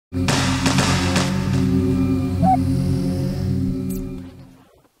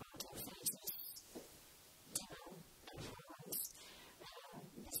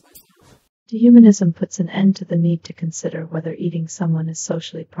Dehumanism puts an end to the need to consider whether eating someone is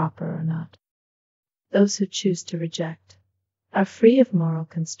socially proper or not. Those who choose to reject are free of moral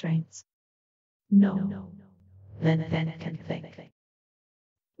constraints. No, then can think.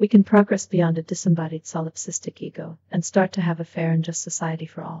 We can progress beyond a disembodied solipsistic ego and start to have a fair and just society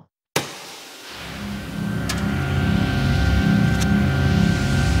for all.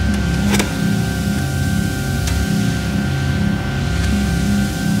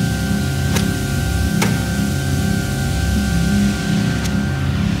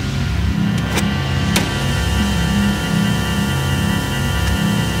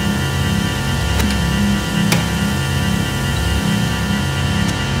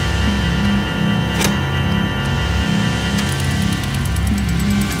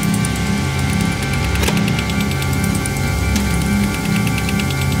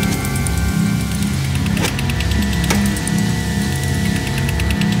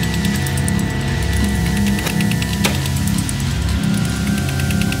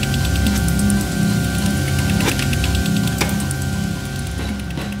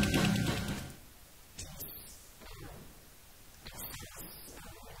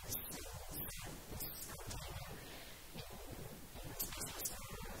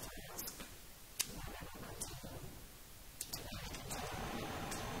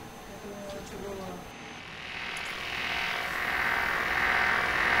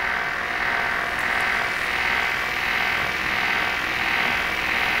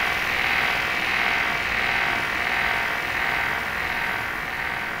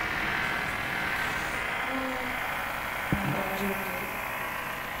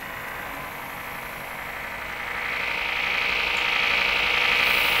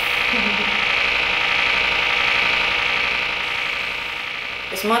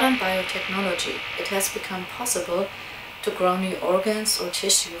 With modern biotechnology, it has become possible to grow new organs or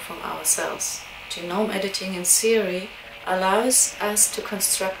tissue from our cells. Genome editing in theory allows us to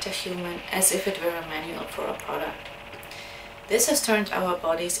construct a human as if it were a manual for a product. This has turned our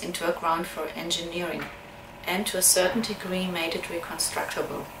bodies into a ground for engineering and to a certain degree made it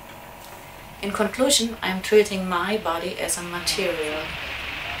reconstructible. In conclusion, I am treating my body as a material,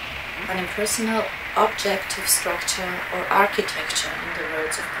 an impersonal, objective structure or architecture, in the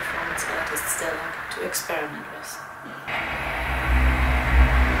words of performance artist Stella, to experiment with.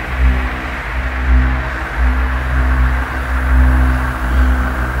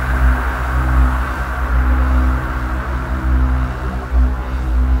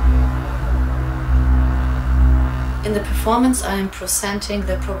 In the performance, I am presenting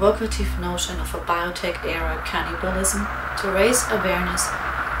the provocative notion of a biotech-era cannibalism to raise awareness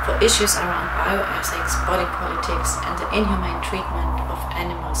for issues around bioethics, body politics, and the inhumane treatment of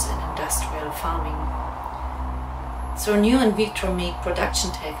animals in industrial farming. Through new in vitro meat production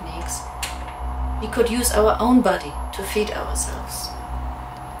techniques, we could use our own body to feed ourselves.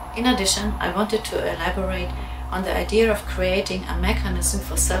 In addition, I wanted to elaborate on the idea of creating a mechanism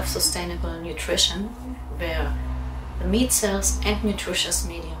for self-sustainable nutrition, where the meat cells and nutritious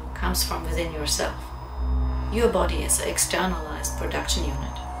medium comes from within yourself. Your body is an externalized production unit.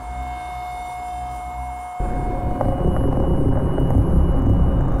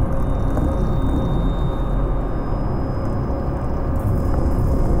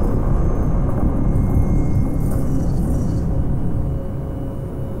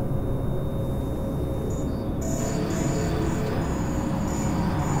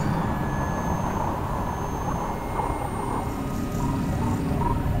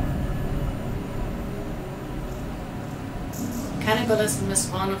 Cannibalism is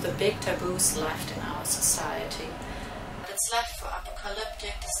one of the big taboos left in our society. But it's left for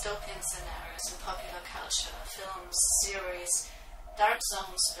apocalyptic, dystopian scenarios in popular culture, films, series, dark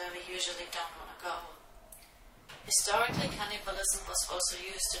zones where we usually don't want to go. Historically, cannibalism was also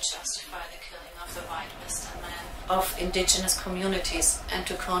used to justify the killing of the white Western men of indigenous communities and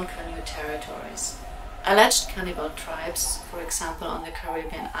to conquer new territories. Alleged cannibal tribes, for example on the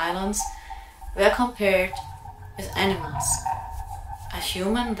Caribbean islands, were compared with animals. A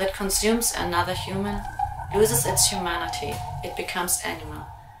human that consumes another human loses its humanity, it becomes animal,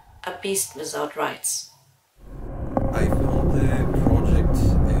 a beast without rights. I found the project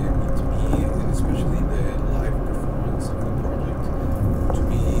to be, and especially the live performance of the project, to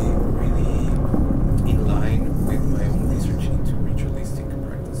be really in line with my own research into ritualistic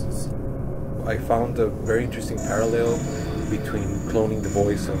practices. I found a very interesting parallel between cloning the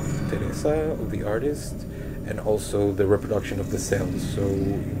voice of Theresa, the artist, and also the reproduction of the cells. So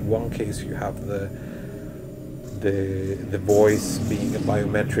in one case you have the voice being a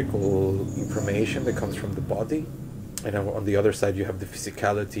biometrical information that comes from the body, And on the other side, you have the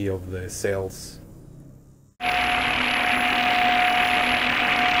physicality of the cells.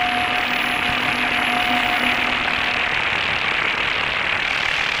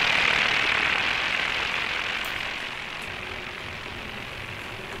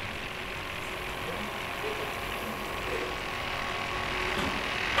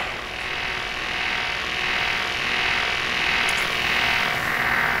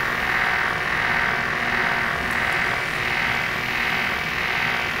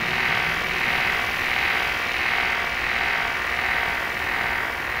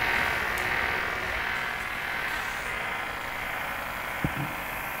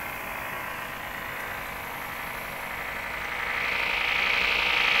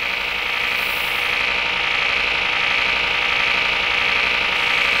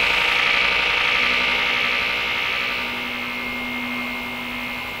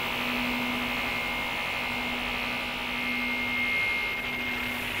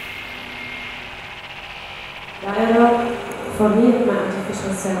 Dialogue, for me and my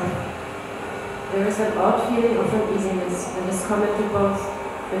artificial self. There is an odd feeling of uneasiness that is common to both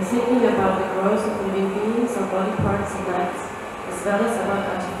when thinking about the growth of living beings or body parts and acts, as well as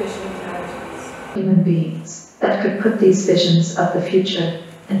about artificial intelligence. Human beings that could put these visions of the future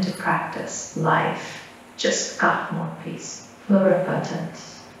into practice. Life just got more peace.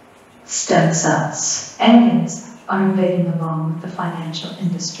 Pluripotent. Stem cells. Aliens are invading along with the financial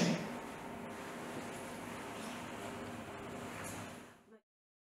industry.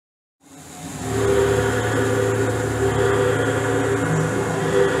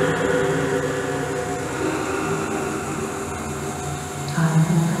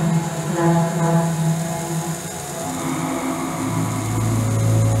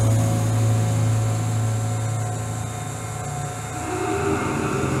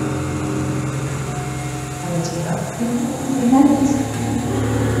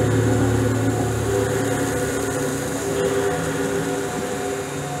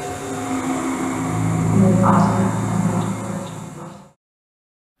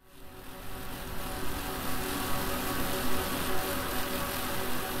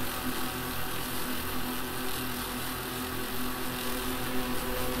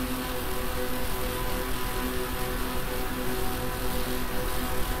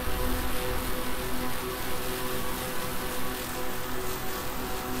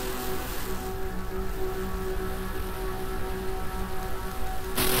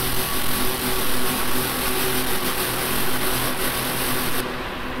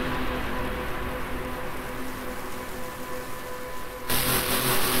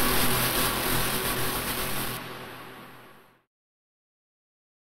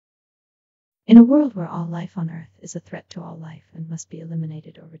 In a world where all life on Earth is a threat to all life and must be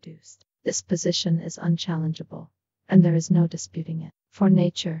eliminated or reduced, this position is unchallengeable, and there is no disputing it. For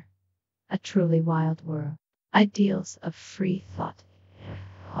nature, a truly wild world, ideals of free thought,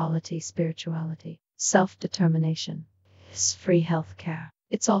 equality, spirituality, self-determination, is free health care.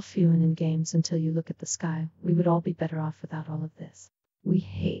 It's all fun and games until you look at the sky. We would all be better off without all of this. We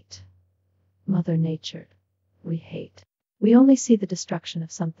hate Mother Nature. We hate. We only see the destruction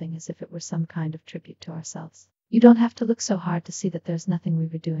of something as if it were some kind of tribute to ourselves. You don't have to look so hard to see that there's nothing we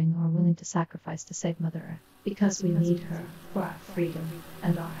were doing or willing to sacrifice to save Mother Earth, because we need her for our freedom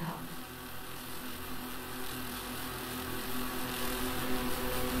and our health.